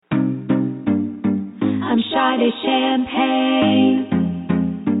Sade Champagne.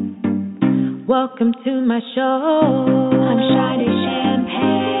 Welcome to my show. I'm Sade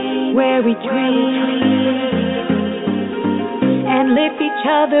Champagne, where we drink and lift each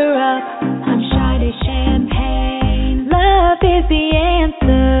other up. I'm Sade Champagne. Love is the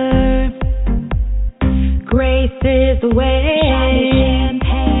answer. Grace is the way. Sade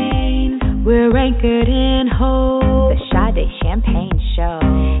Champagne. We're anchored in hope. The Sade Champagne Show.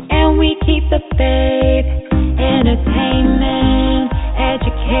 And we keep the faith. Entertainment,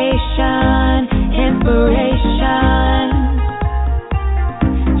 education, inspiration.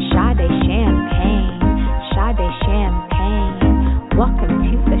 Sade Champagne. Sade Champagne. Welcome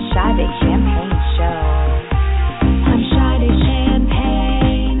to the Sade Champagne Show. I'm Sade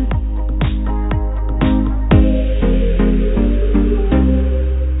Champagne.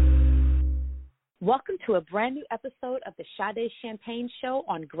 Welcome to a brand new episode of the Sade Champagne Show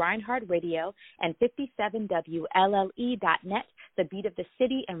on Grindhard Radio and 57WLLE.net, the beat of the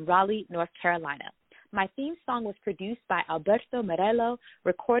city in Raleigh, North Carolina. My theme song was produced by Alberto Morello,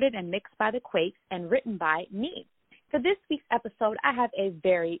 recorded and mixed by The Quakes, and written by me. For this week's episode, I have a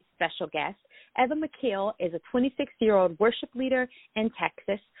very special guest. Evan McKeel is a 26-year-old worship leader in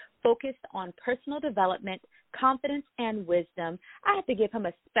Texas, focused on personal development, confidence, and wisdom. I have to give him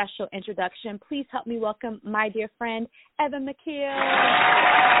a special introduction. Please help me welcome my dear friend, Evan McKeel.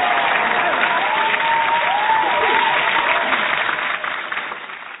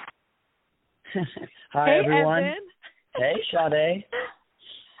 Hi, hey, everyone. Evan. Hey, Sade.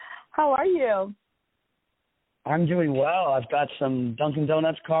 How are you? I'm doing well. I've got some Dunkin'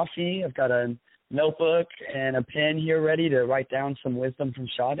 Donuts coffee. I've got a notebook and a pen here ready to write down some wisdom from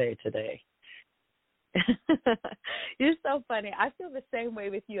Sade today. You're so funny. I feel the same way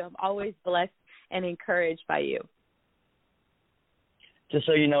with you. I'm always blessed and encouraged by you. Just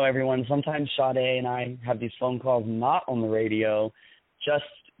so you know, everyone, sometimes Sade and I have these phone calls not on the radio just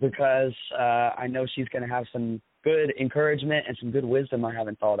because I know she's going to have some good encouragement and some good wisdom I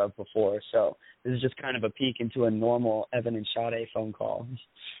haven't thought of before. So this is just kind of a peek into a normal Evan and Sade phone call.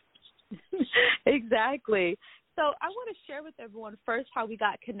 Exactly. So I want to share with everyone first how we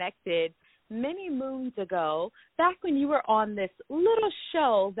got connected many moons ago, back when you were on this little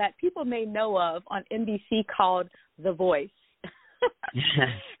show that people may know of on NBC called The Voice.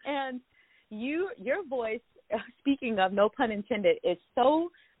 And your voice, speaking of, no pun intended, is so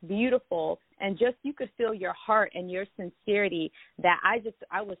beautiful, and just you could feel your heart and your sincerity that I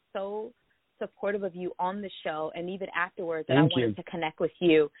was so supportive of you on the show, and even afterwards that I wanted to connect with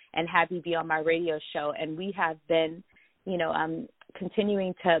you and have you be on my radio show. And we have been,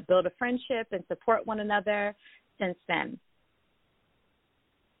 continuing to build a friendship and support one another since then.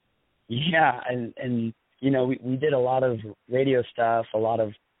 Yeah, and we did a lot of radio stuff, a lot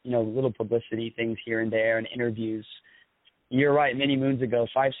of, little publicity things here and there and interviews. You're right, many moons ago,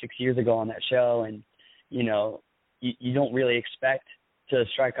 5-6 years ago on that show, and, you don't really expect to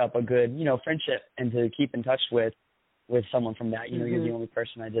strike up a good, friendship and to keep in touch with someone from that. You're the only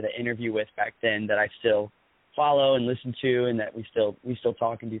person I did an interview with back then that I still follow and listen to, and that we still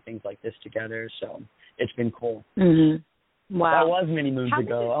talk and do things like this together. So it's been cool. Mm-hmm. Wow. That was many moons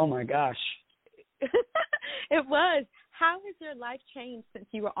ago. Oh, my gosh. It was. How has your life changed since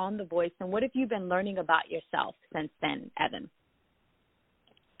you were on The Voice, and what have you been learning about yourself since then, Evan?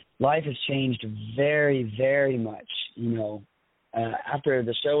 Life has changed very, very much. After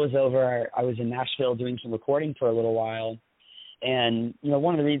the show was over, I was in Nashville doing some recording for a little while. And,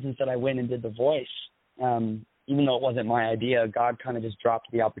 one of the reasons that I went and did The Voice, even though it wasn't my idea, God kind of just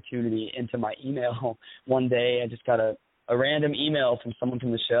dropped the opportunity into my email one day. I just got a random email from someone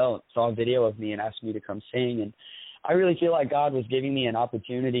from the show, saw a video of me and asked me to come sing. And I really feel like God was giving me an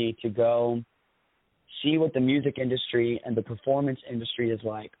opportunity to go see what the music industry and the performance industry is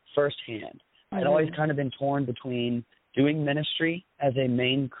like firsthand. I'd always kind of been torn between doing ministry as a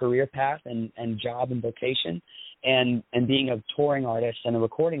main career path and job and vocation, and being a touring artist and a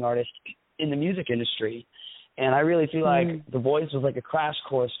recording artist in the music industry. And I really feel like The Voice was like a crash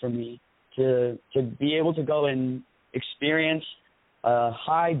course for me to be able to go and experience a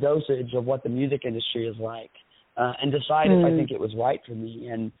high dosage of what the music industry is like, and decide if I think it was right for me.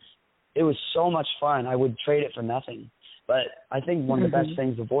 And it was so much fun. I would trade it for nothing. But I think one of the best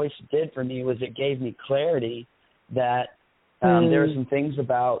things The Voice did for me was it gave me clarity that there are some things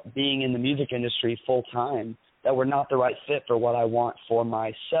about being in the music industry full time that were not the right fit for what I want for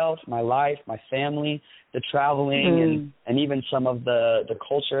myself, my life, my family, the traveling, and even some of the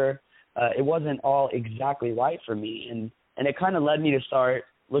culture. It wasn't all exactly right for me. And it kind of led me to start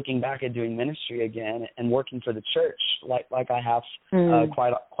looking back at doing ministry again and working for the church like I have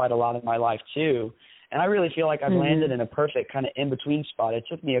quite a lot in my life too. And I really feel like I've landed in a perfect kind of in-between spot. It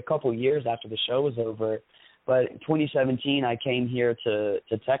took me a couple years after the show was over, but in 2017 I came here to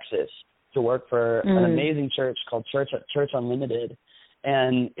Texas to work for an amazing church called Church Unlimited.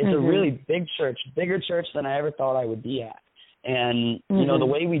 And it's a really big church, bigger church than I ever thought I would be at. And, you know, the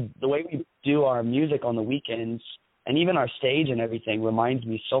way we do our music on the weekends and even our stage and everything reminds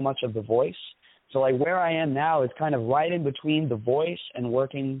me so much of The Voice. So, like, where I am now is kind of right in between The Voice and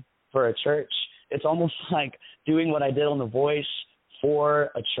working for a church. It's almost like doing what I did on The Voice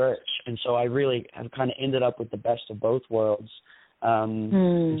for a church. And so I really have kind of ended up with the best of both worlds.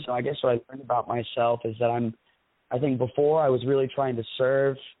 And so I guess what I learned about myself is that I think before I was really trying to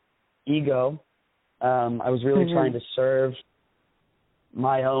serve ego. I was really trying to serve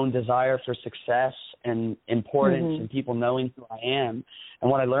my own desire for success and importance and people knowing who I am.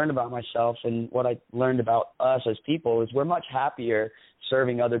 And what I learned about myself and what I learned about us as people is we're much happier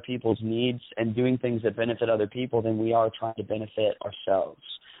serving other people's needs and doing things that benefit other people than we are trying to benefit ourselves.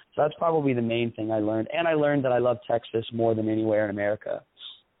 So that's probably the main thing I learned. And I learned that I love Texas more than anywhere in America.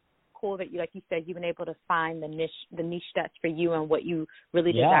 Cool that you, like you said, you've been able to find the niche that's for you and what you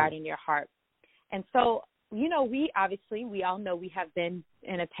really desired in your heart. And so, you know, we all know we have been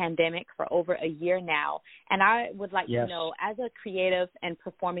in a pandemic for over a year now. And I would like to know, as a creative and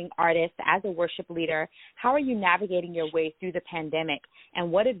performing artist, as a worship leader, how are you navigating your way through the pandemic?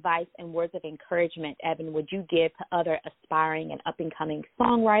 And what advice and words of encouragement, Evan, would you give to other aspiring and up-and-coming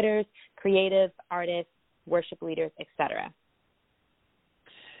songwriters, creative artists, worship leaders, etc.?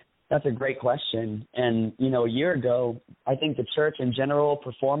 That's a great question. And, you know, a year ago, I think the church in general,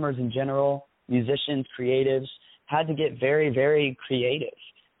 performers in general, musicians, creatives, had to get very, very creative.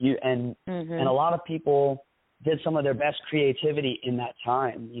 And a lot of people did some of their best creativity in that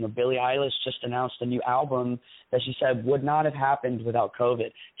time. You know, Billie Eilish just announced a new album that she said would not have happened without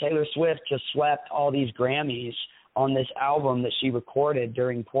COVID. Taylor Swift just swept all these Grammys on this album that she recorded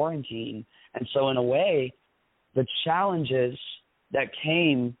during quarantine. And so in a way, the challenges that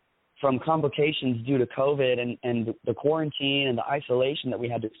came from complications due to COVID and the quarantine and the isolation that we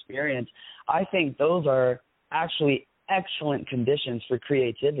had to experience, I think those are actually excellent conditions for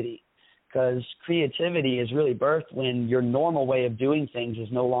creativity, because creativity is really birthed when your normal way of doing things is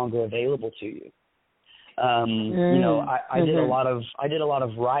no longer available to you. You know, I did a lot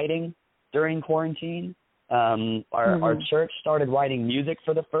of writing during quarantine. Our church started writing music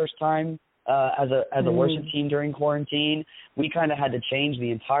for the first time as a worship team during quarantine. We kind of had to change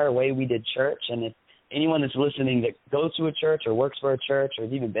the entire way we did church. And if anyone that's listening that goes to a church or works for a church or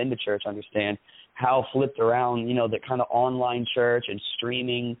has even been to church understand how flipped around, you know, the kind of online church and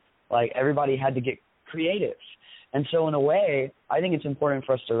streaming, like everybody had to get creative. And so in a way, I think it's important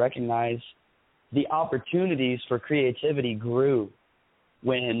for us to recognize the opportunities for creativity grew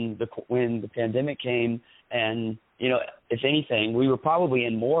when the pandemic came. And, you know, if anything, we were probably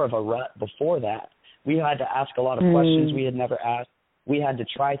in more of a rut before that. We had to ask a lot of questions we had never asked. We had to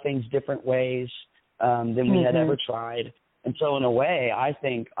try things different ways than we had ever tried. And so in a way, I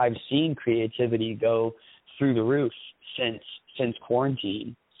think I've seen creativity go through the roof since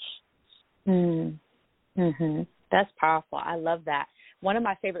quarantine. That's powerful. I love that. One of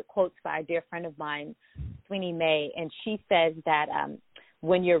my favorite quotes by a dear friend of mine, Sweeney May, and she says that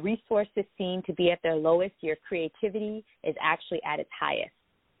when your resources seem to be at their lowest, your creativity is actually at its highest.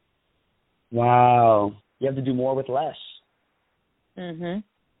 Wow. You have to do more with less. Very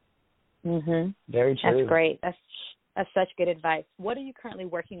true. That's great. That's such good advice. What are you currently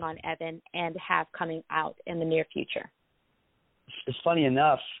working on, Evan, and have coming out in the near future? It's funny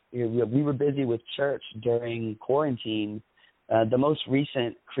enough, we were busy with church during quarantine. The most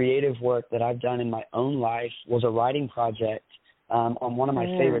recent creative work that I've done in my own life was a writing project on one of my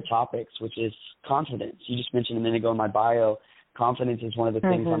favorite topics, which is confidence. You just mentioned a minute ago in my bio, confidence is one of the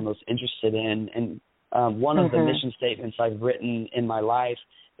things I'm most interested in. And one of the mission statements I've written in my life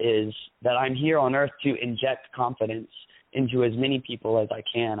is that I'm here on earth to inject confidence into as many people as I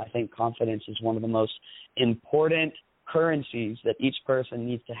can. I think confidence is one of the most important currencies that each person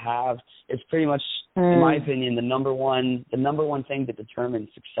needs to have. It's pretty much, in my opinion, the number one thing that determines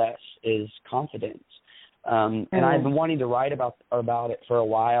success is confidence. And I've been wanting to write about it for a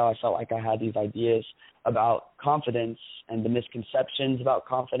while. I felt like I had these ideas about confidence and the misconceptions about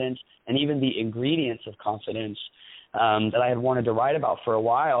confidence and even the ingredients of confidence that I had wanted to write about for a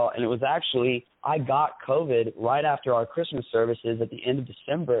while. And it was actually, I got COVID right after our Christmas services at the end of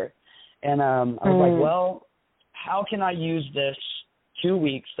December. And I was like, well, how can I use this 2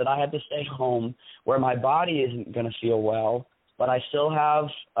 weeks that I had to stay home where my body isn't going to feel well, but I still have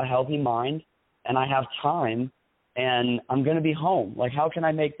a healthy mind and I have time and I'm going to be home. Like, how can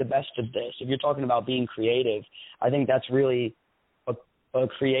I make the best of this? If you're talking about being creative, I think that's really a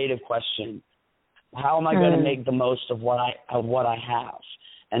creative question. How am I going to make the most of what I have?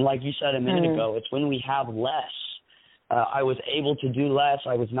 And like you said a minute ago, it's when we have less. I was able to do less.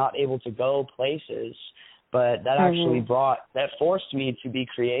 I was not able to go places, but that actually forced me to be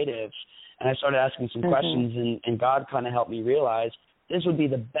creative. And I started asking some questions, and God kind of helped me realize this would be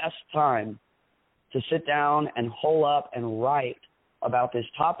the best time to sit down and hole up and write about this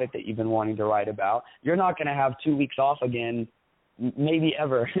topic that you've been wanting to write about. You're not going to have 2 weeks off again, maybe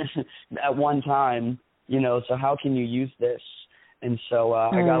ever, at one time, so how can you use this? And so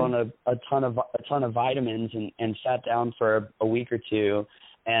I got on a ton of vitamins and sat down for a week or two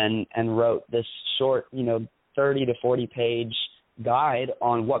and wrote this short, 30 to 40 page guide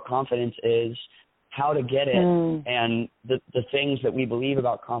on what confidence is, how to get it, and the things that we believe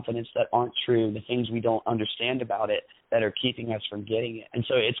about confidence that aren't true, the things we don't understand about it that are keeping us from getting it. And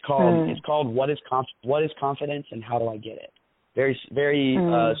so it's called What is Confidence and How Do I Get It? Very, very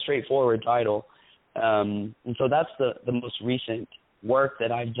straightforward title. And so that's the most recent work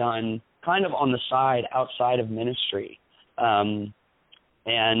that I've done kind of on the side outside of ministry. And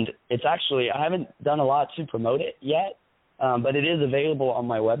it's actually, I haven't done a lot to promote it yet, but it is available on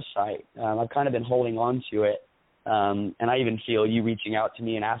my website. I've kind of been holding on to it. And I even feel you reaching out to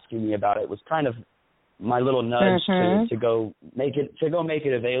me and asking me about it was kind of my little nudge to go make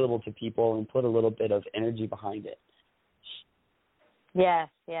it available to people and put a little bit of energy behind it. Yes,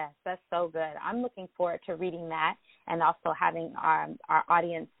 that's so good. I'm looking forward to reading that and also having our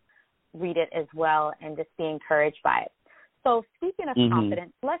audience read it as well and just be encouraged by it. So speaking of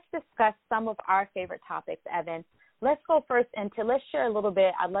confidence, let's discuss some of our favorite topics, Evan. Let's go first let's share a little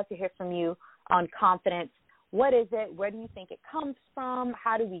bit. I'd love to hear from you on confidence. What is it? Where do you think it comes from?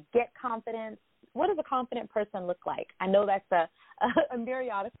 How do we get confidence? What does a confident person look like? I know that's a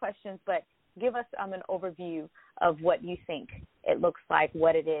myriad of questions, but give us an overview of what you think it looks like,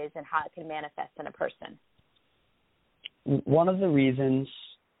 what it is, and how it can manifest in a person. One of the reasons,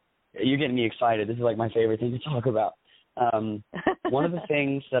 you're getting me excited. This is like my favorite thing to talk about. One of the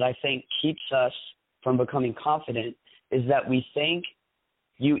things that I think keeps us from becoming confident is that we think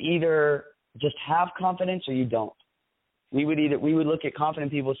you either just have confidence or you don't. We would look at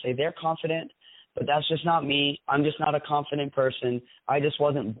confident people and say they're confident, but that's just not me. I'm just not a confident person. I just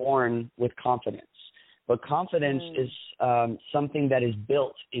wasn't born with confidence. But confidence is something that is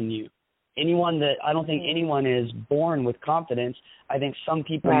built in you. I don't think anyone is born with confidence. I think some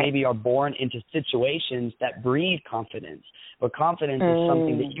people maybe are born into situations that breed confidence. But confidence is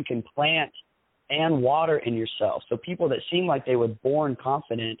something that you can plant and water in yourself. So people that seem like they were born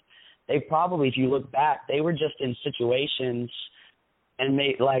confident, they probably, if you look back, they were just in situations and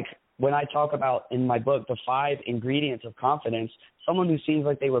like when I talk about in my book, the 5 ingredients of confidence, someone who seems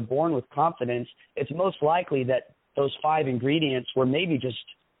like they were born with confidence, it's most likely that those 5 ingredients were maybe just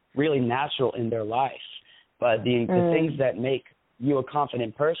really natural in their life. But the things that make you a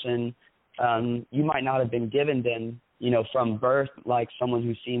confident person, you might not have been given them, from birth, like someone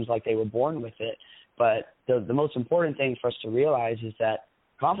who seems like they were born with it. But the most important thing for us to realize is that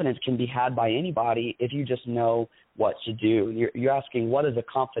confidence can be had by anybody if you just know what to do. You're asking, what does a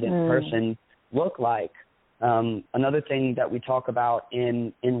confident person look like? Another thing that we talk about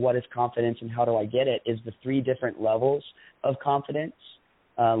in What is Confidence and How Do I Get It is the 3 different levels of confidence.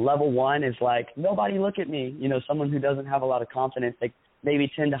 Level 1 is like, nobody look at me. Someone who doesn't have a lot of confidence, they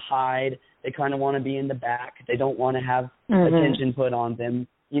maybe tend to hide. They kind of want to be in the back. They don't want to have attention put on them,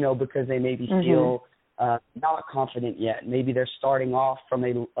 because they maybe feel not confident yet. Maybe they're starting off from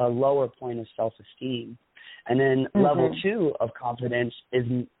a lower point of self-esteem. And then level 2 of confidence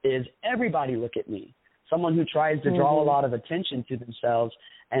is everybody look at me. Someone who tries to draw a lot of attention to themselves,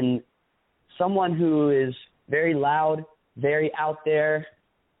 and someone who is very loud, very out there,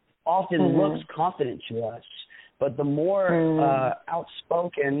 often looks confident to us. But the more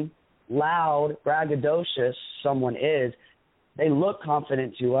outspoken, loud, braggadocious someone is, they look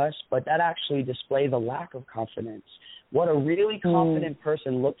confident to us, but that actually displays a lack of confidence. What a really confident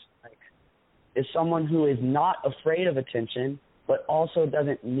person looks like is someone who is not afraid of attention, but also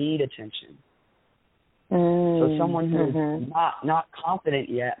doesn't need attention. So someone who's not confident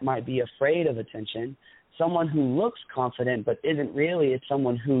yet might be afraid of attention. Someone who looks confident but isn't really is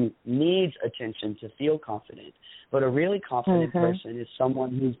someone who needs attention to feel confident. But a really confident person is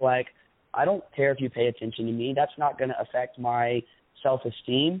someone who's like, I don't care if you pay attention to me. That's not going to affect my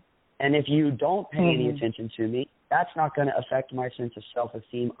self-esteem. And if you don't pay any attention to me, that's not going to affect my sense of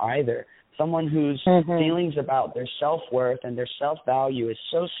self-esteem either. Someone whose feelings about their self-worth and their self-value is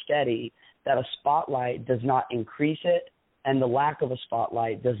so steady that a spotlight does not increase it, and the lack of a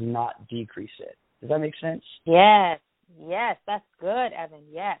spotlight does not decrease it. Does that make sense? Yes, that's good, Evan.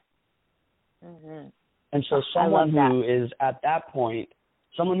 Yes. Mm-hmm. And so someone who is at that point,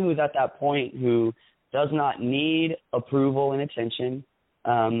 who does not need approval and attention,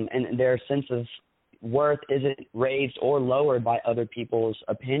 and their sense of worth isn't raised or lowered by other people's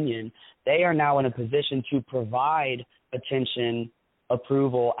opinion, they are now in a position to provide attention,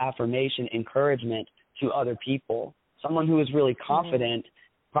 approval, affirmation, encouragement to other people. Someone who is really confident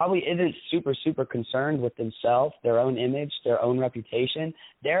probably isn't super concerned with themselves, their own image, their own reputation.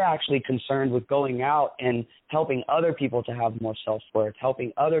 They're actually concerned with going out and helping other people to have more self-worth,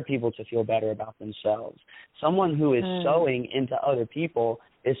 helping other people to feel better about themselves. Someone who is sowing into other people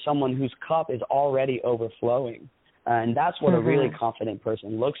is someone whose cup is already overflowing. And that's what a really confident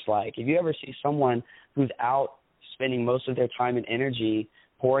person looks like. If you ever see someone who's out spending most of their time and energy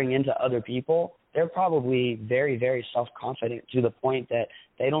pouring into other people, they're probably very, very self-confident to the point that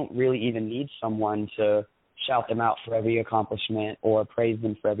they don't really even need someone to shout them out for every accomplishment or praise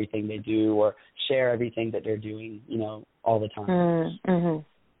them for everything they do or share everything that they're doing, all the time.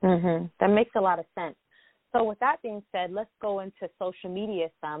 That makes a lot of sense. So with that being said, let's go into social media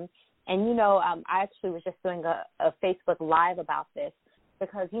some. And, I actually was just doing a Facebook Live about this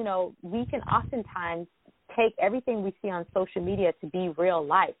because, we can oftentimes take everything we see on social media to be real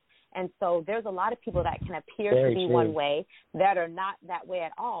life. And so there's a lot of people that can appear to be one way that are not that way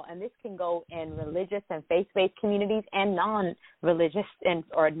at all. And this can go in religious and faith-based communities and non-religious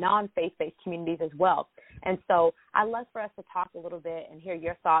or non-faith-based communities as well. And so I'd love for us to talk a little bit and hear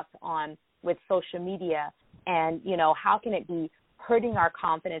your thoughts on with social media and, how can it be hurting our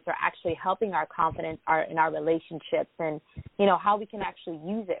confidence or actually helping our confidence in our relationships and, how we can actually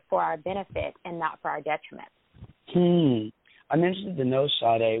use it for our benefit and not for our detriment. I'm interested to know,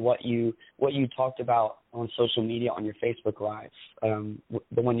 Sade, what you talked about on social media on your Facebook Live,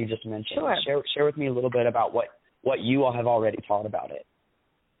 the one you just mentioned. Sure. Share with me a little bit about what you all have already taught about it.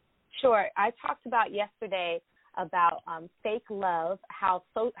 Sure. I talked about yesterday about fake love,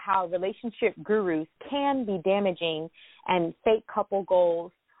 how relationship gurus can be damaging, and fake couple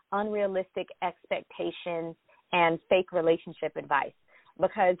goals, unrealistic expectations, and fake relationship advice.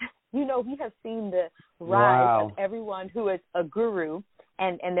 Because, we have seen the rise of everyone who is a guru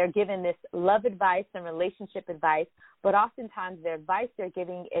and they're given this love advice and relationship advice, but oftentimes the advice they're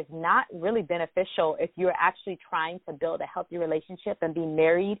giving is not really beneficial if you're actually trying to build a healthy relationship and be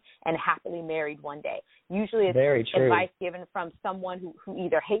married and happily married one day. Usually it's advice given from someone who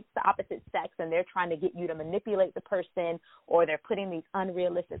either hates the opposite sex and they're trying to get you to manipulate the person, or they're putting these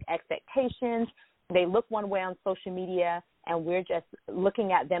unrealistic expectations. They look one way on social media, and we're just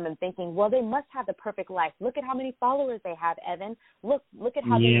looking at them and thinking, well, they must have the perfect life. Look at how many followers they have, Evan. Look at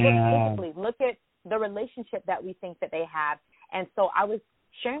how they look physically. Look at the relationship that we think that they have. And so I was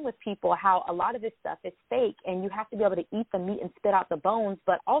sharing with people how a lot of this stuff is fake, and you have to be able to eat the meat and spit out the bones,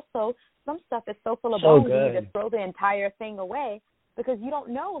 but also some stuff is so full of bones you need to throw the entire thing away because you don't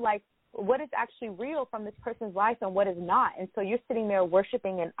know, what is actually real from this person's life and what is not. And so you're sitting there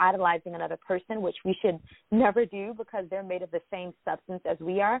worshiping and idolizing another person, which we should never do because they're made of the same substance as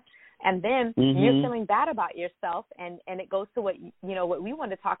we are. And then you're feeling bad about yourself, and it goes to what what we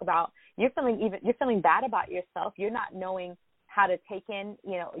want to talk about. You're feeling bad about yourself. You're not knowing how to take in,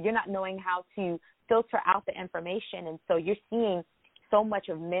 you're not knowing how to filter out the information. And so you're seeing so much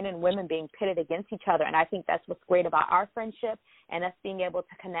of men and women being pitted against each other. And I think that's what's great about our friendship and us being able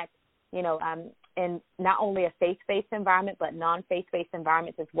to connect in not only a faith-based environment, but non-faith-based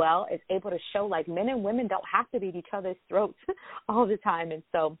environments as well, is able to show men and women don't have to beat each other's throats all the time. And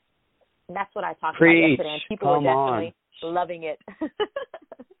so that's what I talked about yesterday, and people were definitely loving it.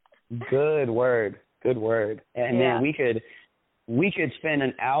 Good word. And man, we could spend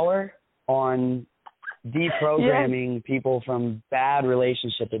an hour on deprogramming people from bad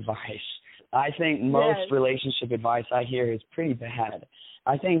relationship advice. I think most relationship advice I hear is pretty bad.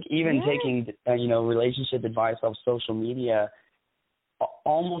 I think even taking, relationship advice off social media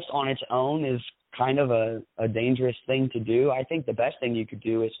almost on its own is kind of a dangerous thing to do. I think the best thing you could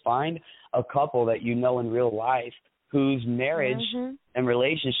do is find a couple that you know in real life whose marriage and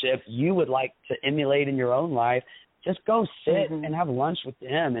relationship you would like to emulate in your own life. Just go sit and have lunch with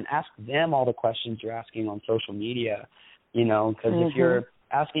them and ask them all the questions you're asking on social media, because if you're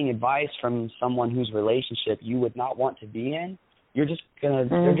asking advice from someone whose relationship you would not want to be in, you're just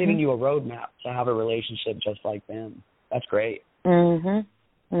they're giving you a roadmap to have a relationship just like them. That's great.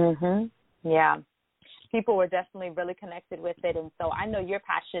 Yeah. People were definitely really connected with it. And so I know you're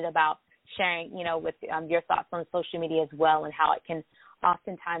passionate about sharing, with your thoughts on social media as well, and how it can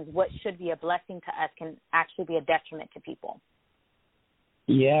oftentimes what should be a blessing to us can actually be a detriment to people.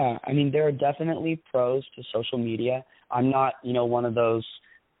 Yeah, I mean, there are definitely pros to social media. I'm not, one of those,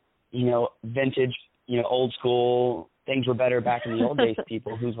 vintage, old school, things were better back in the old days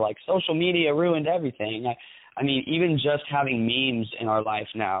people who's like, social media ruined everything. I mean, even just having memes in our life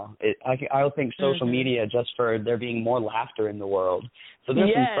now, I think social media just for there being more laughter in the world. So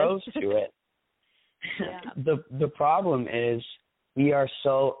there's some pros to it. Yeah. The problem is we are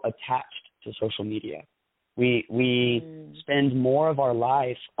so attached to social media. We spend more of our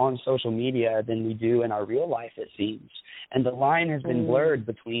life on social media than we do in our real life, it seems. And the line has been blurred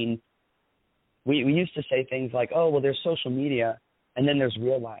between, we used to say things like, oh, well, there's social media and then there's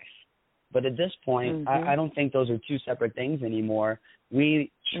real life. But at this point, I don't think those are two separate things anymore.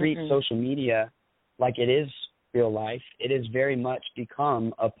 We treat social media like it is real life. It has very much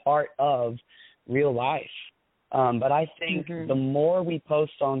become a part of real life. But I think the more we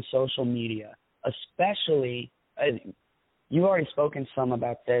post on social media, especially, you've already spoken some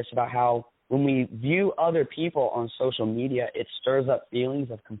about this, about how when we view other people on social media, it stirs up feelings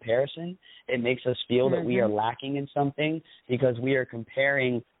of comparison. It makes us feel that we are lacking in something because we are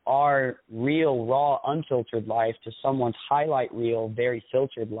comparing our real, raw, unfiltered life to someone's highlight reel, very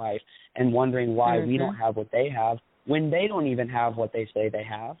filtered life, and wondering why we don't have what they have when they don't even have what they say they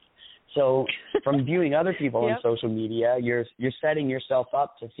have. So from viewing other people on social media, you're setting yourself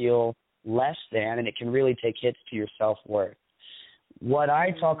up to feel less than, and it can really take hits to your self-worth. What I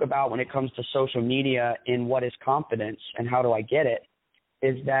talk about when it comes to social media in what is confidence and how do I get it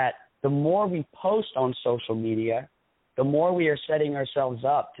is that the more we post on social media, the more we are setting ourselves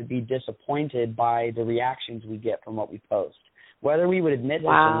up to be disappointed by the reactions we get from what we post. Whether we would admit this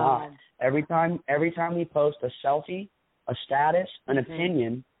or not, every time we post a selfie, a status, an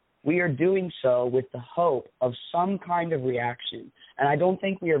opinion, we are doing so with the hope of some kind of reaction. And I don't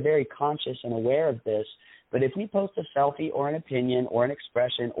think we are very conscious and aware of this, but if we post a selfie or an opinion or an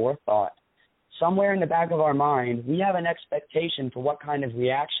expression or thought, somewhere in the back of our mind, we have an expectation for what kind of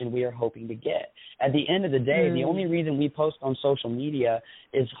reaction we are hoping to get. At the end of the day, the only reason we post on social media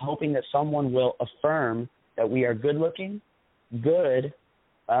is hoping that someone will affirm that we are good-looking, good,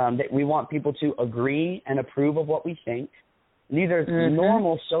 that we want people to agree and approve of what we think. These are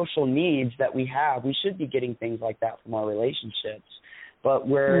normal social needs that we have. We should be getting things like that from our relationships. But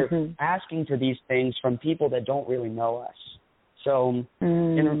we're asking for these things from people that don't really know us. So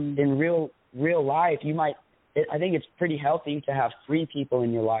in real life, I think it's pretty healthy to have 3 people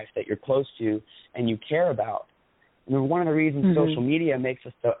in your life that you're close to and you care about. And one of the reasons social media makes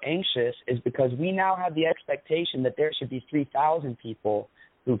us so anxious is because we now have the expectation that there should be 3,000 people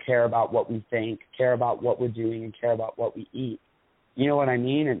who care about what we think, care about what we're doing, and care about what we eat. You know what I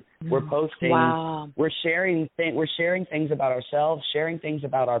mean? And we're posting, we're sharing things about ourselves, sharing things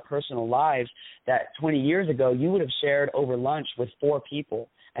about our personal lives that 20 years ago you would have shared over lunch with 4 people.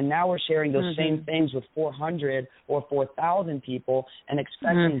 And now we're sharing those same things with 400 or 4,000 people and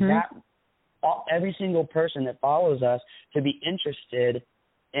expecting that every single person that follows us to be interested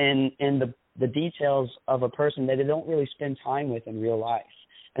in the details of a person that they don't really spend time with in real life.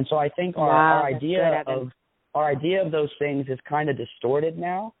 And so I think our idea of those things is kind of distorted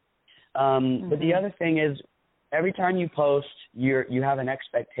now. But the other thing is, every time you post, you have an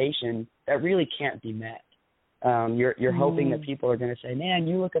expectation that really can't be met. You're hoping that people are going to say, "Man,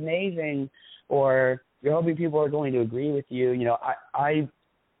 you look amazing," or you're hoping people are going to agree with you. You know, I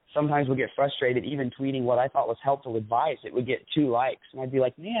sometimes would get frustrated even tweeting what I thought was helpful advice. It would get 2 likes, and I'd be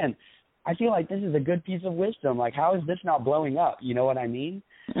like, "Man, I feel like this is a good piece of wisdom. Like, how is this not blowing up?" You know what I mean?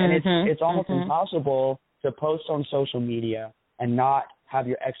 And it's almost impossible to post on social media and not have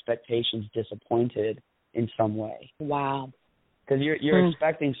your expectations disappointed in some way. Wow. Because you're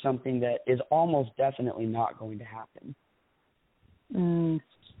expecting something that is almost definitely not going to happen.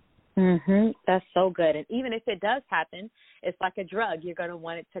 That's so good. And even if it does happen, it's like a drug. You're going to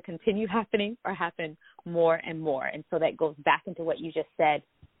want it to continue happening or happen more and more. And so that goes back into what you just said,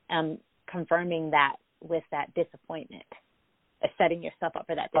 confirming that with that disappointment, setting yourself up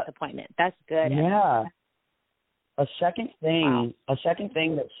for that disappointment. That's good. Yeah. A second thing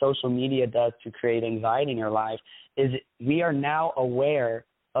that social media does to create anxiety in your life is we are now aware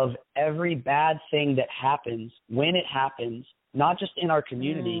of every bad thing that happens when it happens, not just in our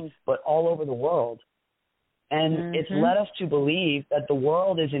community, but all over the world. And it's led us to believe that the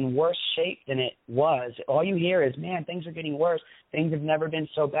world is in worse shape than it was. All you hear is, man, things are getting worse. Things have never been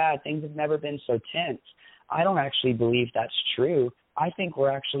so bad. Things have never been so tense. I don't actually believe that's true. I think we're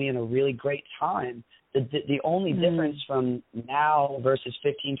actually in a really great time The only difference from now versus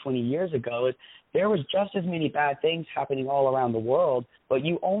 15, 20 years ago is there was just as many bad things happening all around the world, but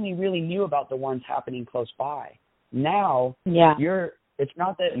you only really knew about the ones happening close by. Now, it's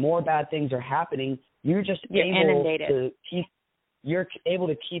not that more bad things are happening. You're able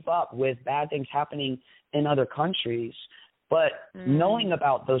to keep up with bad things happening in other countries. But knowing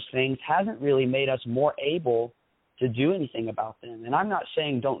about those things hasn't really made us more able to do anything about them. And I'm not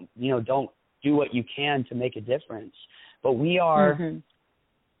saying don't do what you can to make a difference, but we are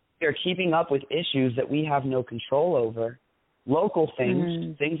keeping up with issues that we have no control over, local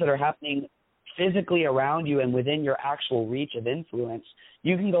things, things that are happening physically around you and within your actual reach of influence.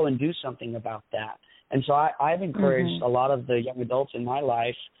 You can go and do something about that. And so I've encouraged a lot of the young adults in my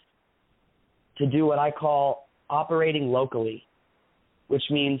life to do what I call operating locally, which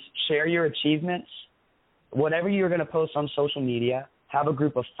means share your achievements. Whatever you're going to post on social media, have a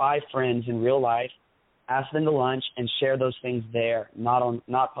group of 5 friends in real life, ask them to lunch, and share those things there,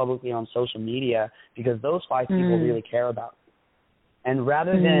 not publicly on social media, because those 5 people really care about you. And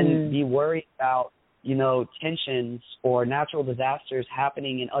rather than be worried about, tensions or natural disasters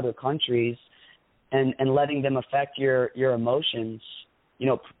happening in other countries and letting them affect your emotions,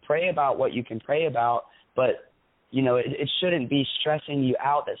 pray about what you can pray about, but it shouldn't be stressing you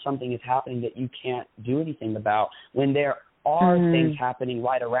out that something is happening that you can't do anything about when there are things happening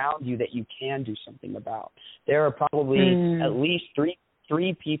right around you that you can do something about. There are probably at least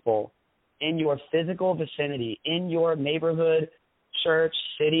three people in your physical vicinity, in your neighborhood, church,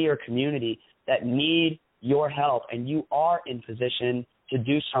 city, or community that need your help, and you are in position to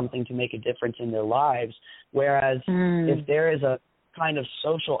do something to make a difference in their lives. Whereas if there is a kind of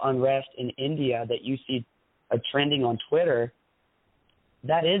social unrest in India that you see trending on Twitter,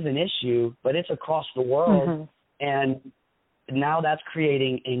 that is an issue, but it's across the world, and now that's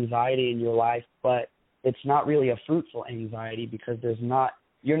creating anxiety in your life, but it's not really a fruitful anxiety because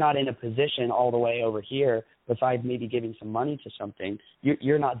you're not in a position all the way over here, besides maybe giving some money to something.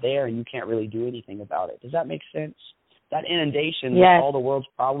 You're not there, and you can't really do anything about it. Does that make sense? That inundation with all the world's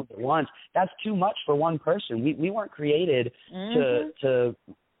problems at once, that's too much for one person. We weren't created to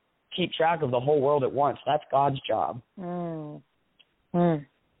keep track of the whole world at once. That's God's job.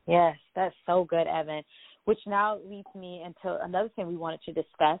 Yes, that's so good, Evan. Which now leads me into another thing we wanted to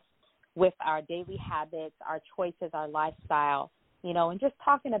discuss with our daily habits, our choices, our lifestyle, and just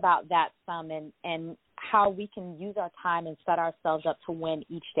talking about that some and how we can use our time and set ourselves up to win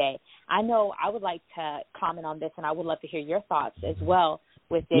each day. I know I would like to comment on this, and I would love to hear your thoughts as well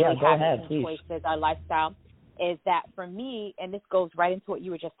with daily habits and choices, our lifestyle, is that for me, and this goes right into what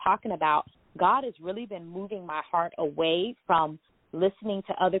you were just talking about, God has really been moving my heart away from listening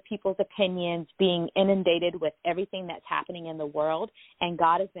to other people's opinions, being inundated with everything that's happening in the world, and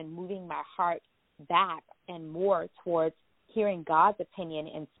God has been moving my heart back and more towards hearing God's opinion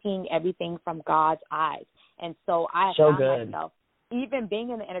and seeing everything from God's eyes. And so I found myself, even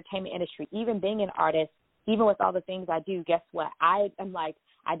being in the entertainment industry, even being an artist, even with all the things I do, guess what? I am like,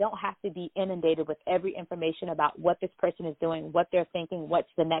 I don't have to be inundated with every information about what this person is doing, what they're thinking, what's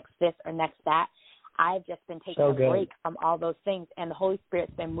the next this or next that. I've just been taking a break from all those things, and the Holy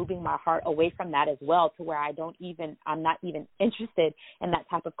Spirit's been moving my heart away from that as well, to where I'm not even interested in that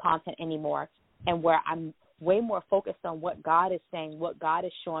type of content anymore, and where I'm way more focused on what God is saying, what God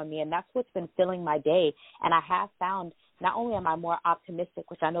is showing me, and that's what's been filling my day. And I have found not only am I more optimistic,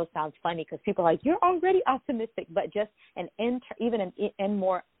 which I know sounds funny because people are like, you're already optimistic, but just even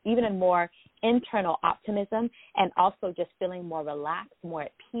more internal optimism, and also just feeling more relaxed, more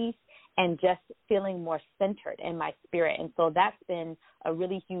at peace, and just feeling more centered in my spirit. And so that's been a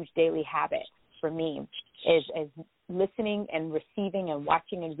really huge daily habit for me, is listening and receiving and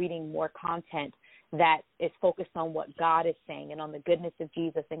watching and reading more content that is focused on what God is saying and on the goodness of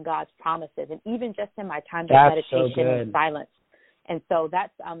Jesus and God's promises, and even just in my time of meditation and silence. And so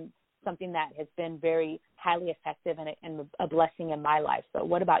that's something that has been very highly effective and a blessing in my life. So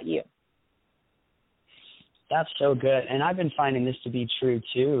what about you? That's so good. And I've been finding this to be true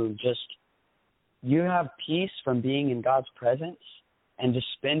too. Just you have peace from being in God's presence and just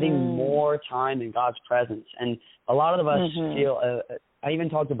spending more time in God's presence. And a lot of us feel, I even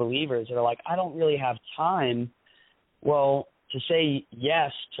talk to believers that are like, I don't really have time. Well, to say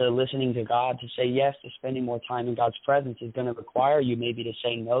yes to listening to God, to say yes to spending more time in God's presence is going to require you maybe to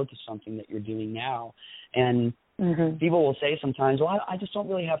say no to something that you're doing now. And people will say sometimes, well, I just don't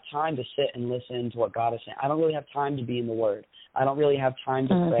really have time to sit and listen to what God is saying. I don't really have time to be in the Word. I don't really have time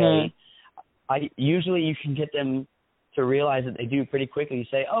to pray. Usually you can get them to realize that they do pretty quickly. You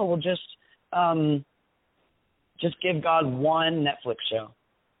say, oh, well, just give God one Netflix show.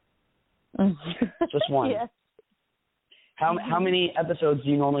 Just one. Yes. How many episodes do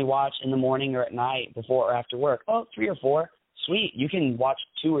you normally watch in the morning or at night before or after work? Oh, 3 or 4. Sweet. You can watch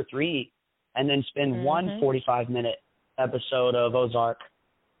 2 or 3 and then spend one 45-minute episode of Ozark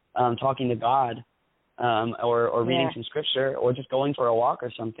talking to God or reading some scripture or just going for a walk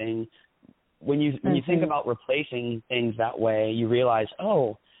or something. When you think about replacing things that way, you realize,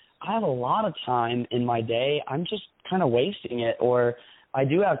 oh, I have a lot of time in my day. I'm just kind of wasting it. Or I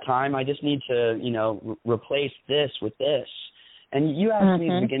do have time. I just need to, replace this with this. And you asked me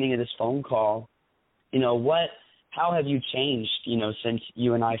at the beginning of this phone call, how have you changed, since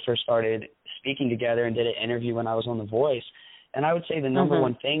you and I first started speaking together and did an interview when I was on The Voice? And I would say the number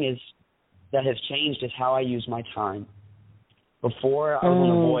one thing that has changed is how I use my time. Before I was on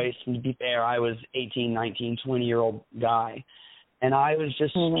The Voice, and to be fair, I was 18, 19, 20-year-old guy. And I was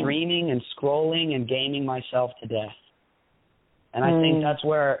just streaming and scrolling and gaming myself to death. And I think that's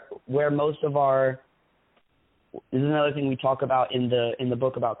where most of this is another thing we talk about in the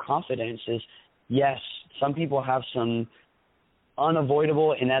book about confidence is, yes, some people have some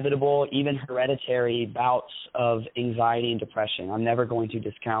unavoidable, inevitable, even hereditary bouts of anxiety and depression. I'm never going to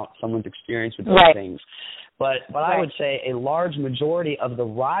discount someone's experience with those things. But I would say a large majority of the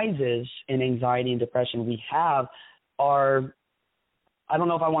rises in anxiety and depression we have are, I don't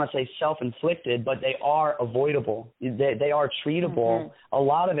know if I want to say self-inflicted, but they are avoidable. They are treatable. A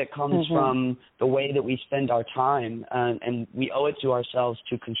lot of it comes from the way that we spend our time, and we owe it to ourselves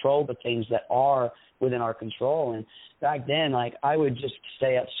to control the things that are within our control. And back then, I would just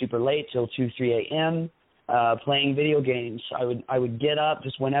stay up super late till 2, 3 a.m., playing video games. I would get up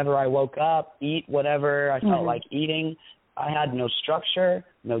just whenever I woke up, eat whatever I felt like eating. I had no structure,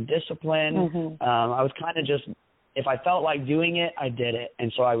 no discipline. I was kind of just, if I felt like doing it, I did it.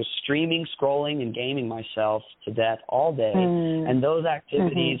 And so I was streaming, scrolling, and gaming myself to death all day. And those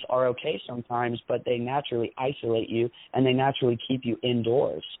activities are okay sometimes, but they naturally isolate you and they naturally keep you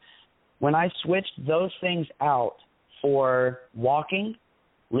indoors. When I switched those things out for walking,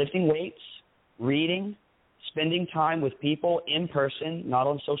 lifting weights, reading, spending time with people in person, not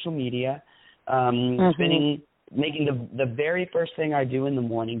on social media, making the very first thing I do in the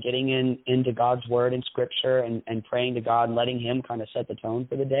morning, getting into God's word and scripture and praying to God and letting him kind of set the tone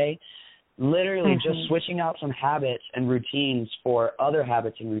for the day, literally just switching out some habits and routines for other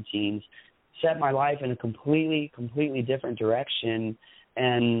habits and routines set my life in a completely different direction.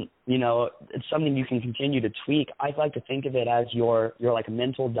 And, it's something you can continue to tweak. I like to think of it as your like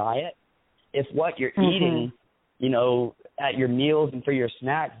mental diet. If what you're eating, at your meals and for your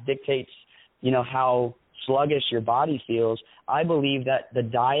snacks dictates, how sluggish your body feels, I believe that the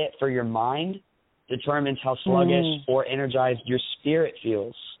diet for your mind determines how sluggish or energized your spirit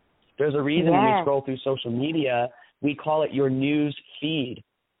feels. There's a reason when we scroll through social media, we call it your news feed.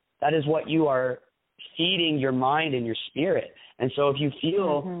 That is what you are feeding your mind and your spirit. And so if you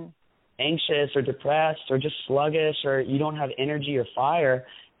feel anxious or depressed or just sluggish or you don't have energy or fire,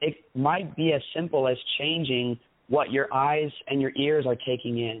 it might be as simple as changing what your eyes and your ears are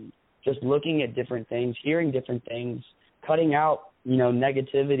taking in. Just looking at different things, hearing different things, cutting out,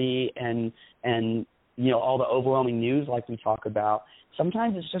 negativity and all the overwhelming news like we talk about.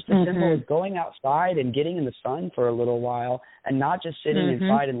 Sometimes it's just as simple as going outside and getting in the sun for a little while and not just sitting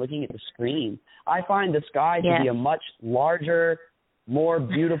inside and looking at the screen. I find the sky to be a much larger, more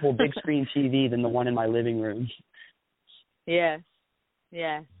beautiful big screen TV than the one in my living room. Yes.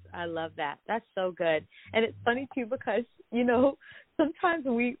 I love that. That's so good. And it's funny, too, because, sometimes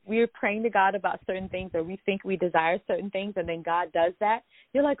we're praying to God about certain things or we think we desire certain things and then God does that.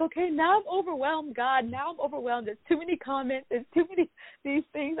 You're like, okay, now I'm overwhelmed, God. Now I'm overwhelmed. There's too many comments. There's too many these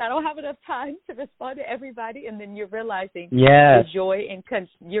things. I don't have enough time to respond to everybody. And then you're realizing the joy and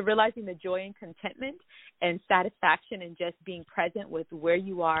you're realizing the joy and contentment and satisfaction and just being present with where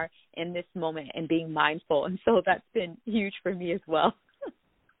you are in this moment and being mindful. And so that's been huge for me as well.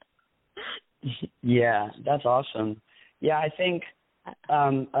 Yeah, that's awesome. Yeah, I think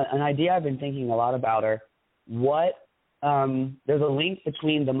an idea I've been thinking a lot about are there's a link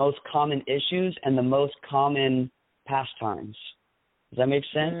between the most common issues and the most common pastimes. Does that make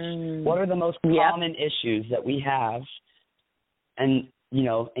sense? What are the most common issues that we have? And,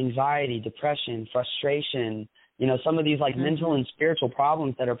 anxiety, depression, frustration, some of these mental and spiritual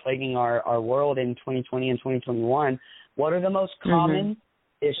problems that are plaguing our world in 2020 and 2021. What are the most common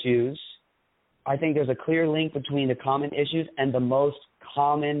issues? I think there's a clear link between the common issues and the most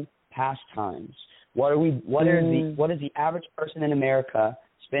common pastimes. What is the average person in America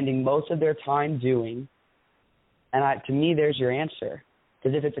spending most of their time doing? And to me, there's your answer.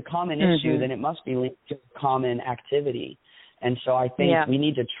 Because if it's a common issue, then it must be linked to common activity. And so I think we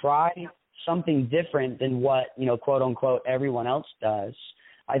need to try something different than what, quote unquote, everyone else does.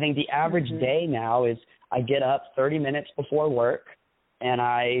 I think the average day now is I get up 30 minutes before work and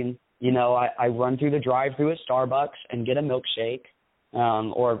I run through the drive-thru at Starbucks and get a milkshake,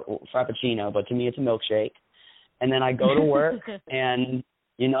 or Frappuccino, but to me it's a milkshake. And then I go to work and,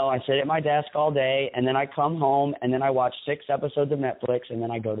 I sit at my desk all day, and then I come home, and then I watch 6 episodes of Netflix, and then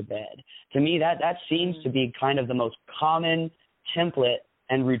I go to bed. To me, that seems to be kind of the most common template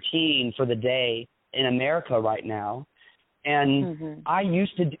and routine for the day in America right now. And I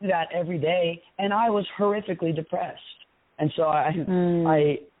used to do that every day, and I was horrifically depressed. And so I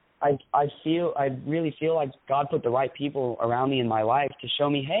really feel like God put the right people around me in my life to show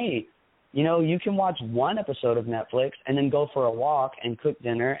me, hey, you can watch 1 episode of Netflix and then go for a walk and cook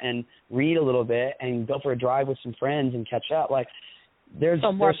dinner and read a little bit and go for a drive with some friends and catch up. Like there's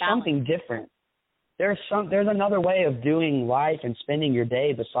something different. There's another way of doing life and spending your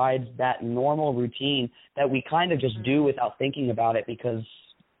day besides that normal routine that we kind of just do without thinking about it because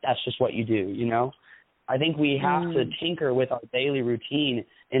that's just what you do, I think we have to tinker with our daily routine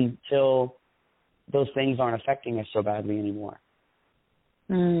until those things aren't affecting us so badly anymore.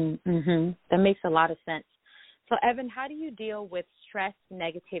 That makes a lot of sense. So, Evan, how do you deal with stress,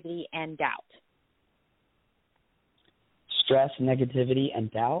 negativity, and doubt? Stress, negativity,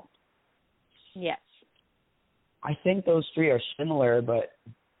 and doubt? Yes. I think those 3 are similar but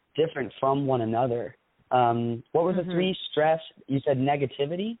different from one another. What were the 3? Stress, you said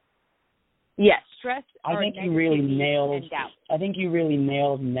negativity? Yes, stress I think you really nailed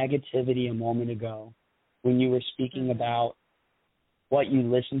negativity a moment ago when you were speaking about what you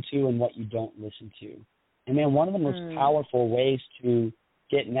listen to and what you don't listen to. And man, one of the most powerful ways to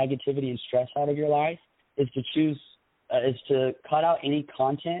get negativity and stress out of your life is to cut out any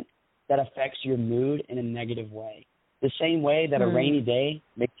content that affects your mood in a negative way. The same way that a rainy day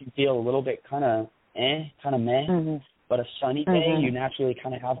makes you feel a little bit kind of meh, but a sunny day you naturally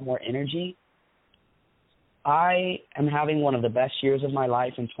kind of have more energy. I am having one of the best years of my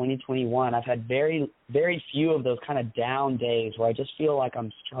life in 2021. I've had very, very few of those kind of down days where I just feel like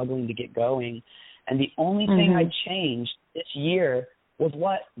I'm struggling to get going. And the only thing I changed this year was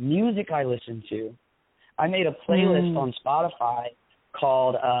what music I listened to. I made a playlist on Spotify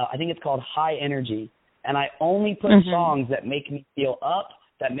called, I think it's called High Energy. And I only put songs that make me feel up,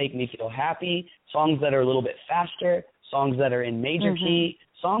 that make me feel happy, songs that are a little bit faster, songs that are in major key,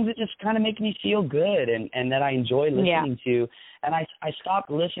 songs that just kind of make me feel good and that I enjoy listening to. And I stopped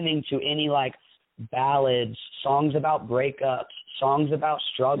listening to any like ballads, songs about breakups, songs about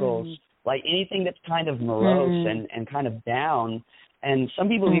struggles, like anything that's kind of morose and kind of down. And some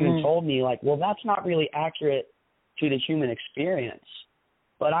people even told me like, well, that's not really accurate to the human experience.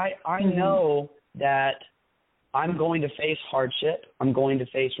 But I know that I'm going to face hardship. I'm going to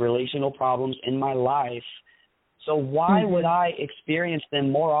face relational problems in my life. So why would I experience them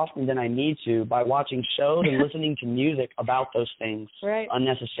more often than I need to by watching shows and listening to music about those things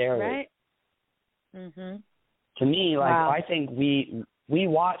unnecessarily? To me, like I think we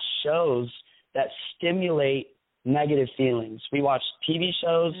watch shows that stimulate negative feelings. We watch TV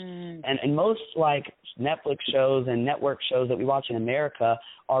shows and most like Netflix shows and network shows that we watch in America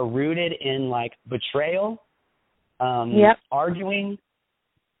are rooted in like betrayal, arguing,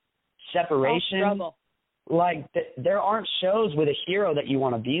 separation. Like, there aren't shows with a hero that you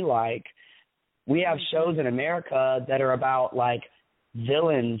want to be like. We have shows in America that are about, like,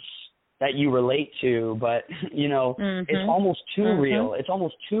 villains that you relate to, but, it's almost too real. It's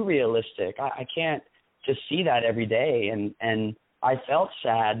almost too realistic. I can't just see that every day, and I felt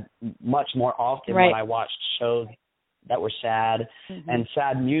sad much more often when I watched shows that were sad, and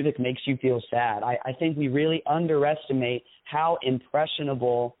sad music makes you feel sad. I think we really underestimate how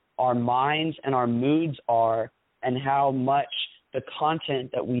impressionable our minds and our moods are and how much the content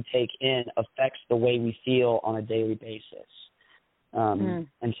that we take in affects the way we feel on a daily basis.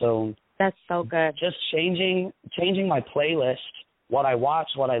 And so that's so good. Just changing my playlist, what I watch,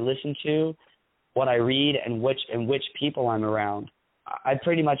 what I listen to, what I read, and which people I'm around. I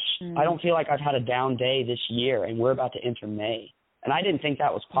pretty much I don't feel like I've had a down day this year, and we're about to enter May. And I didn't think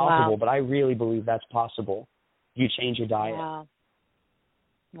that was possible, but I really believe that's possible. You change your diet.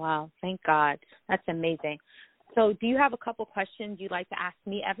 Wow, thank God. That's amazing. So do you have a couple questions you'd like to ask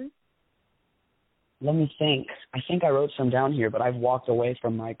me, Evan? Let me think. I think I wrote some down here, but I've walked away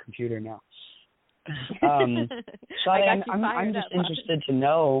from my computer now. Sade, I'm just interested to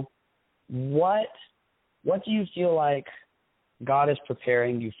know what do you feel like God is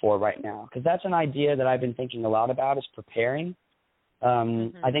preparing you for right now? Because that's an idea that I've been thinking a lot about is preparing.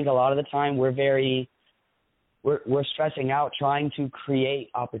 I think a lot of the time we're very we're stressing out trying to create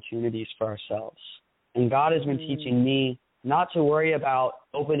opportunities for ourselves. And God has been teaching me not to worry about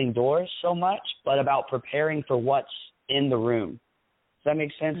opening doors so much, but about preparing for what's in the room. Does that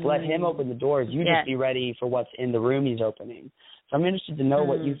make sense? Let him open the doors. You just be ready for what's in the room he's opening. So I'm interested to know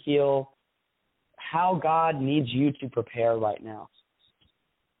what you feel, how God needs you to prepare right now.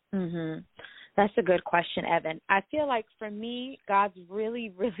 That's a good question, Evan. I feel like for me, God's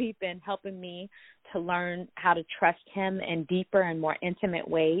really, really been helping me to learn how to trust him in deeper and more intimate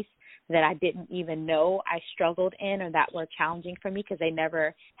ways that I didn't even know I struggled in or that were challenging for me because they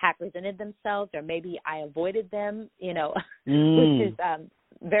never had presented themselves, or maybe I avoided them, you know, which is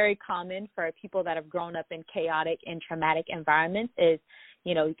very common for people that have grown up in chaotic and traumatic environments. Is,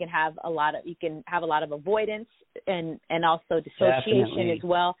 you know, you can have a lot of avoidance and also dissociation as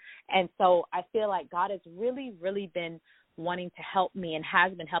well. And so I feel like God has really, really been wanting to help me and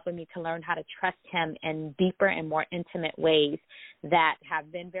has been helping me to learn how to trust him in deeper and more intimate ways that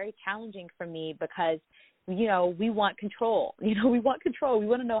have been very challenging for me because, you know, we want control. We want control. We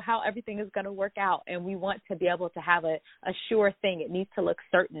want to know how everything is going to work out, and we want to be able to have a sure thing. It needs to look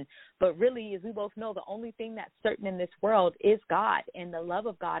certain. But really, as we both know, the only thing that's certain in this world is God and the love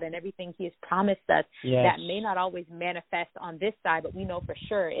of God and everything he has promised us that may not always manifest on this side, but we know for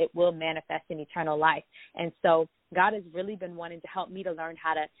sure it will manifest in eternal life. And so God has really been wanting to help me to learn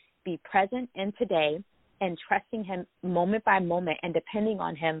how to be present in today and trusting him moment by moment and depending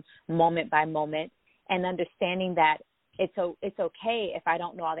on him moment by moment, and understanding that it's okay if I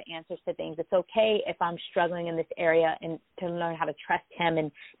don't know all the answers to things. It's okay if I'm struggling in this area, and to learn how to trust him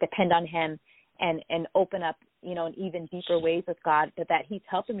and depend on him and open up, you know, in even deeper ways with God, but that he's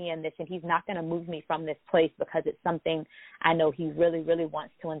helping me in this and he's not going to move me from this place because it's something I know he really, really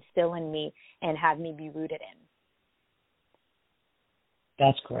wants to instill in me and have me be rooted in.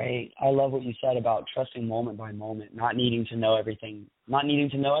 That's great. I love what you said about trusting moment by moment, not needing to know everything.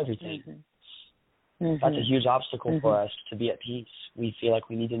 That's a huge obstacle for us to be at peace. We feel like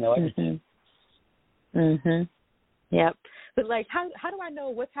we need to know everything. Yep. But like, how do I know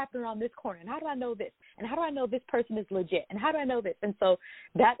what's happening around this corner? And how do I know this? And how do I know this person is legit? And how do I know this? And so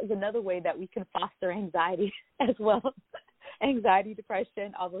that is another way that we can foster anxiety as well. Anxiety,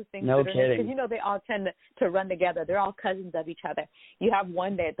 depression, all those things. No kidding. Because, you know, they all tend to run together. They're all cousins of each other. You have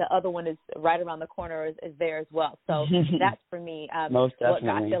one that the other one is right around the corner is there as well. So that's for me Most definitely.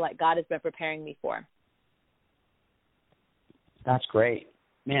 what I feel like God has been preparing me for. That's great.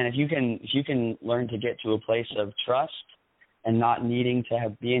 Man, if you can learn to get to a place of trust and not needing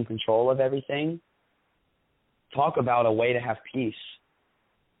to be in control of everything, talk about a way to have peace.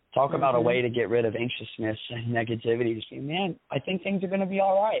 Talk about a way to get rid of anxiousness and negativity. Just say, man, I think things are going to be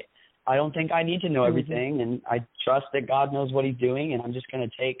all right. I don't think I need to know everything, and I trust that God knows what he's doing, and I'm just going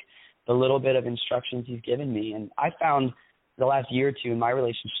to take the little bit of instructions he's given me. And I found the last year or two in my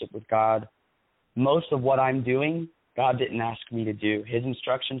relationship with God, most of what I'm doing, God didn't ask me to do. His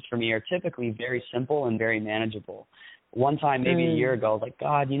instructions for me are typically very simple and very manageable. One time, maybe a year ago, I was like,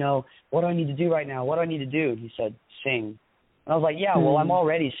 God, you know, what do I need to do right now? What do I need to do? And he said, sing. And I was like, yeah, well, I'm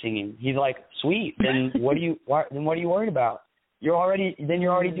already singing. He's like, sweet. Then what are you worried about? You're already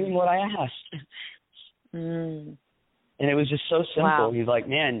doing what I asked. And it was just so simple. Wow. He's like,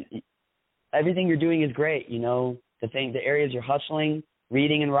 man, everything you're doing is great. You know, the areas you're hustling,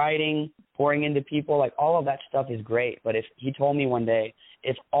 reading and writing, pouring into people, like all of that stuff is great. But if he told me one day,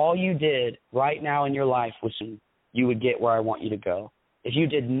 if all you did right now in your life was sing, you would get where I want you to go. If you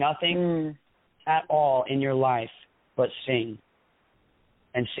did nothing at all in your life but sing,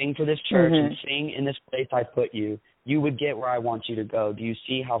 and sing for this church and sing in this place I put you, you would get where I want you to go. Do you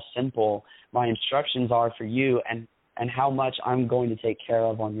see how simple my instructions are for you and how much I'm going to take care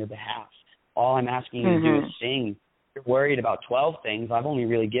of on your behalf? All I'm asking you to do is sing. You're worried about 12 things. I've only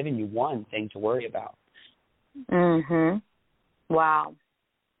really given you one thing to worry about. Wow.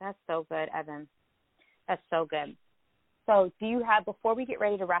 That's so good, Evan. That's so good. So do you have, before we get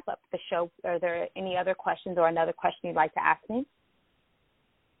ready to wrap up the show, are there any other questions or another question you'd like to ask me?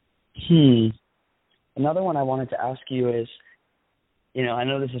 Another one I wanted to ask you is, you know, I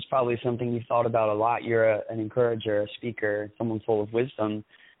know this is probably something you've thought about a lot. You're an encourager, a speaker, someone full of wisdom.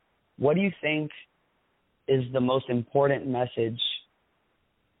 What do you think is the most important message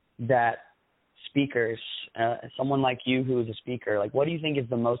that speakers, someone like you who is a speaker, like what do you think is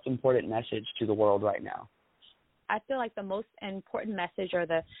the most important message to the world right now? I feel like the most important message or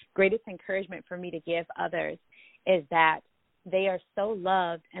the greatest encouragement for me to give others is that they are so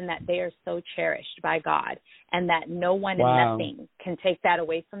loved and that they are so cherished by God, and that no one and nothing can take that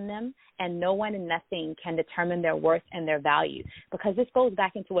away from them, and no one and nothing can determine their worth and their value. Because this goes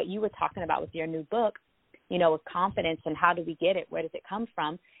back into what you were talking about with your new book. with confidence, and how do we get it? Where does it come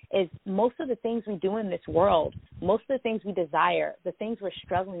from? Is most of the things we do in this world, most of the things we desire, the things we're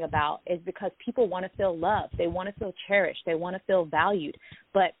struggling about is because people want to feel loved. They want to feel cherished. They want to feel valued.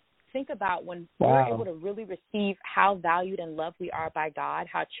 But think about when we're able to really receive how valued and loved we are by God,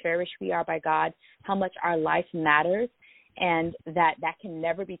 how cherished we are by God, how much our life matters, and that can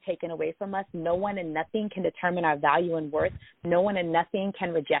never be taken away from us. No one and nothing can determine our value and worth. No one and nothing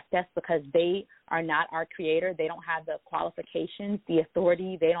can reject us because they are not our creator. They don't have the qualifications, the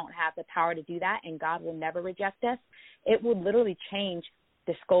authority. They don't have the power to do that, and God will never reject us. It will literally change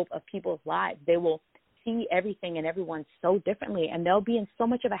the scope of people's lives. They will see everything and everyone so differently, and they'll be in so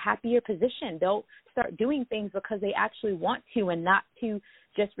much of a happier position. They'll start doing things because they actually want to, and not to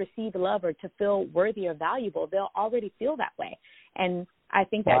just receive love or to feel worthy or valuable. They'll already feel that way. And I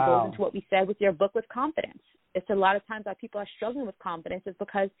think that goes into what we said with your book with confidence. It's a lot of times why people are struggling with confidence is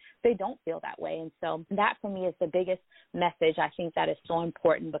because they don't feel that way. And so that for me is the biggest message. I think that is so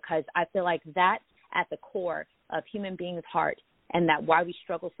important because I feel like that's at the core of human beings' heart, and that why we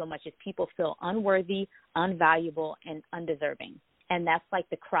struggle so much is people feel unworthy, unvaluable, and undeserving. And that's like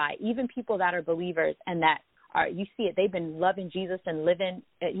the cry. Even people that are believers and that are, you see it, they've been loving Jesus and living,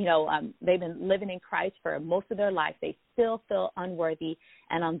 they've been living in Christ for most of their life. They still feel unworthy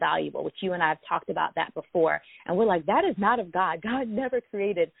and unvaluable, which you and I have talked about that before. And we're like, that is not of God. God never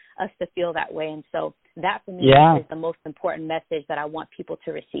created us to feel that way. And so that for me is the most important message that I want people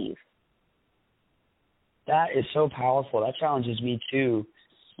to receive. That is so powerful. That challenges me too.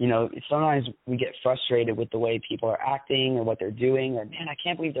 Sometimes we get frustrated with the way people are acting or what they're doing, or, man, I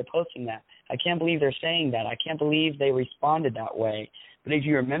can't believe they're posting that. I can't believe they're saying that. I can't believe they responded that way. But if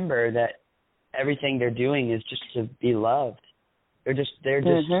you remember that everything they're doing is just to be loved, they're just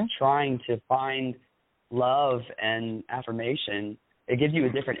trying to find love and affirmation. It gives you a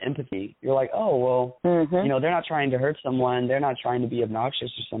different empathy. You're like, oh, well, they're not trying to hurt someone. They're not trying to be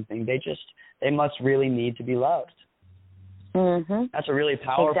obnoxious or something. They must really need to be loved. That's a really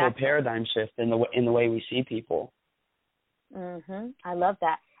powerful paradigm shift in the way we see people. I love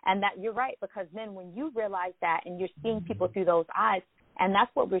that. And that you're right, because then when you realize that and you're seeing people through those eyes, and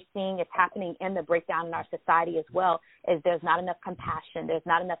that's what we're seeing is happening in the breakdown in our society as well, is there's not enough compassion, there's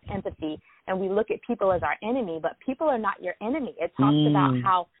not enough empathy, and we look at people as our enemy, but people are not your enemy. It talks about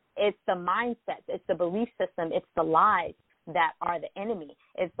how it's the mindset, it's the belief system, it's the lies that are the enemy.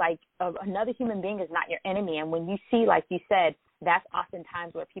 It's like another human being is not your enemy. And when you see, like you said, that's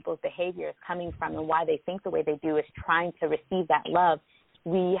oftentimes where people's behavior is coming from and why they think the way they do is trying to receive that love.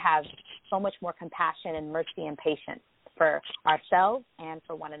 We have so much more compassion and mercy and patience for ourselves and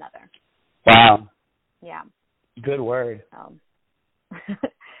for one another. Wow. Yeah. Good word.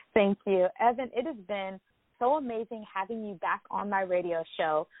 Thank you. Evan, it has been so amazing having you back on my radio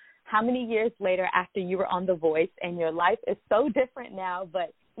show. How many years later after you were on The Voice, and your life is so different now,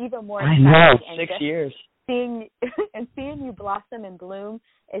 but even more exciting. I know, and 6 years. Seeing you blossom and bloom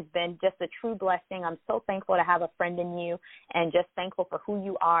has been just a true blessing. I'm so thankful to have a friend in you and just thankful for who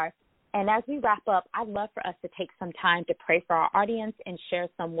you are. And as we wrap up, I'd love for us to take some time to pray for our audience and share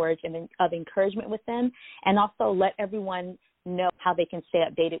some words of encouragement with them, and also let everyone know how they can stay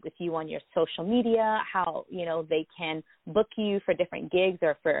updated with you on your social media, how, they can book you for different gigs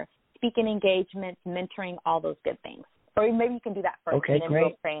or for speaking engagements, mentoring, all those good things. Or maybe you can do that first, and then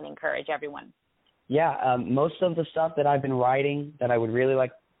we'll pray and encourage everyone. Yeah, most of the stuff that I've been writing that I would really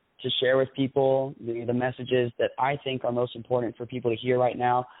like to share with people, the messages that I think are most important for people to hear right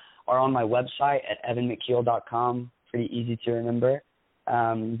now, are on my website at evanmckeel.com. Pretty easy to remember.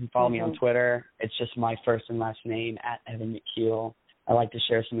 You can follow me on Twitter. It's just my first and last name, at Evan McKeel. I like to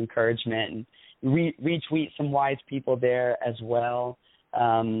share some encouragement and retweet some wise people there as well.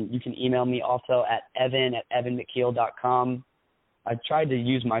 You can email me also at evan@evanmckeel.com. I tried to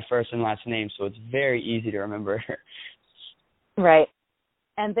use my first and last name, so it's very easy to remember. Right.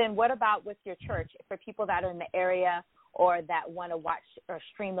 And then what about with your church? For people that are in the area or that want to watch or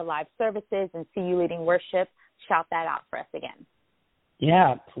stream the live services and see you leading worship, shout that out for us again.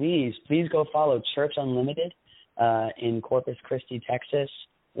 Yeah, please go follow Church Unlimited in Corpus Christi, Texas.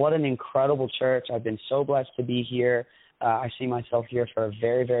 What an incredible church. I've been so blessed to be here. I see myself here for a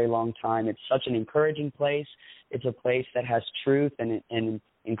very, very long time. It's such an encouraging place. It's a place that has truth and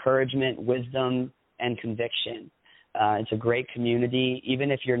encouragement, wisdom, and conviction. It's a great community.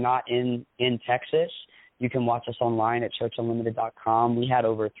 Even if you're not in Texas, you can watch us online at churchunlimited.com. We had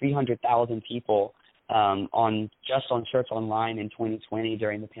over 300,000 people on Church Online in 2020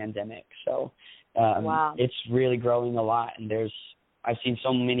 during the pandemic. So wow. It's really growing a lot, and I've seen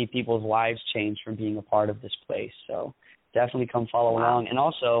so many people's lives change from being a part of this place. So definitely come follow along. And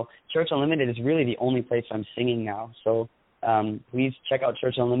also, Church Unlimited is really the only place I'm singing now. So please check out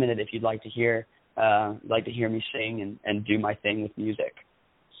Church Unlimited if you'd like to hear me sing and do my thing with music.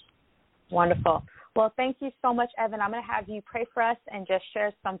 Wonderful. Well, thank you so much, Evan. I'm going to have you pray for us and just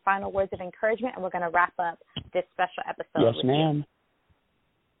share some final words of encouragement, and we're going to wrap up this special episode. Yes, ma'am.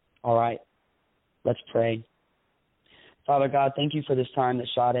 All right. Let's pray. Father God, thank you for this time that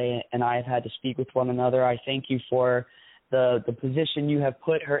Sade and I have had to speak with one another. I thank you for the position you have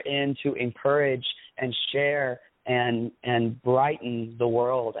put her in to encourage and share and brighten the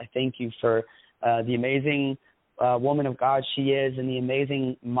world. I thank you for the amazing woman of God she is, and the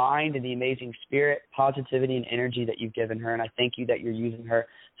amazing mind and the amazing spirit, positivity, and energy that you've given her. And I thank you that you're using her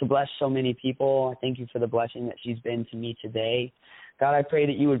to bless so many people. I thank you for the blessing that she's been to me today. God, I pray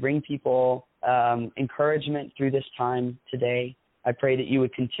that you would bring people encouragement through this time today. I pray that you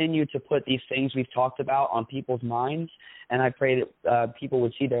would continue to put these things we've talked about on people's minds, and I pray that people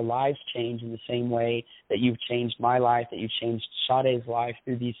would see their lives change in the same way that you've changed my life, that you've changed Sade's life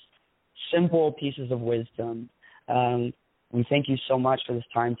through these simple pieces of wisdom. We thank you so much for this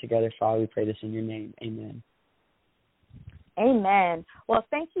time together, Father. We pray this in your name. Amen. Amen. Well,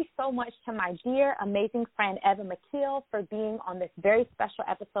 thank you so much to my dear, amazing friend, Evan McKeel, for being on this very special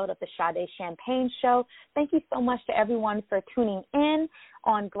episode of the Sade Champagne Show. Thank you so much to everyone for tuning in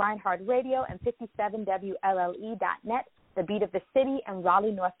on Grindhard Radio and 57WLLE.net, the beat of the city in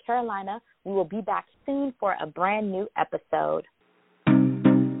Raleigh, North Carolina. We will be back soon for a brand new episode.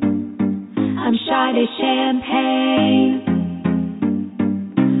 I'm Sade Champagne.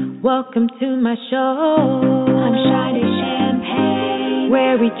 Welcome to my show. I'm Sade Champagne,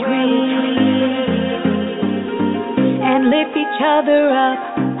 where we drink and lift each other up.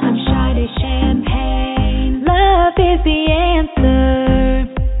 I'm Sade Champagne. Love is the answer.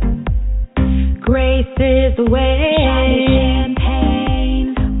 Grace is the way. Sade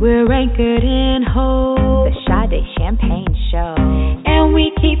Champagne. We're anchored in hope. The Sade Champagne Show. And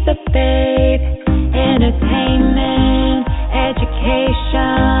we keep the faith, entertainment,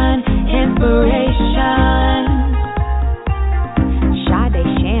 education, inspiration. Sade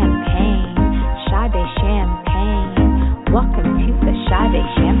Champagne, Sade Champagne. Welcome to the Sade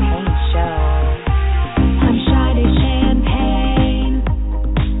Champagne Show. I'm Sade Champagne.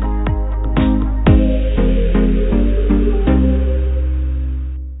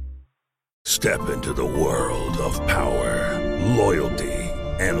 Step into the world of power, loyalty,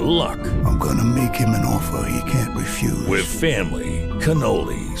 and luck. I'm gonna make him an offer he can't refuse. With family,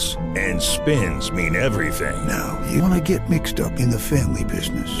 cannolis, and spins mean everything. Now, you wanna get mixed up in the family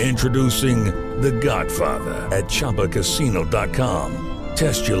business. Introducing The Godfather at ChumbaCasino.com.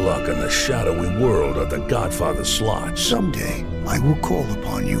 Test your luck in the shadowy world of The Godfather slot. Someday, I will call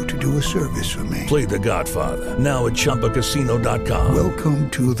upon you to do a service for me. Play The Godfather now at ChumbaCasino.com. Welcome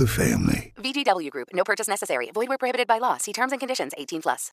to the family. VGW Group. No purchase necessary. Void where prohibited by law. See terms and conditions. 18+.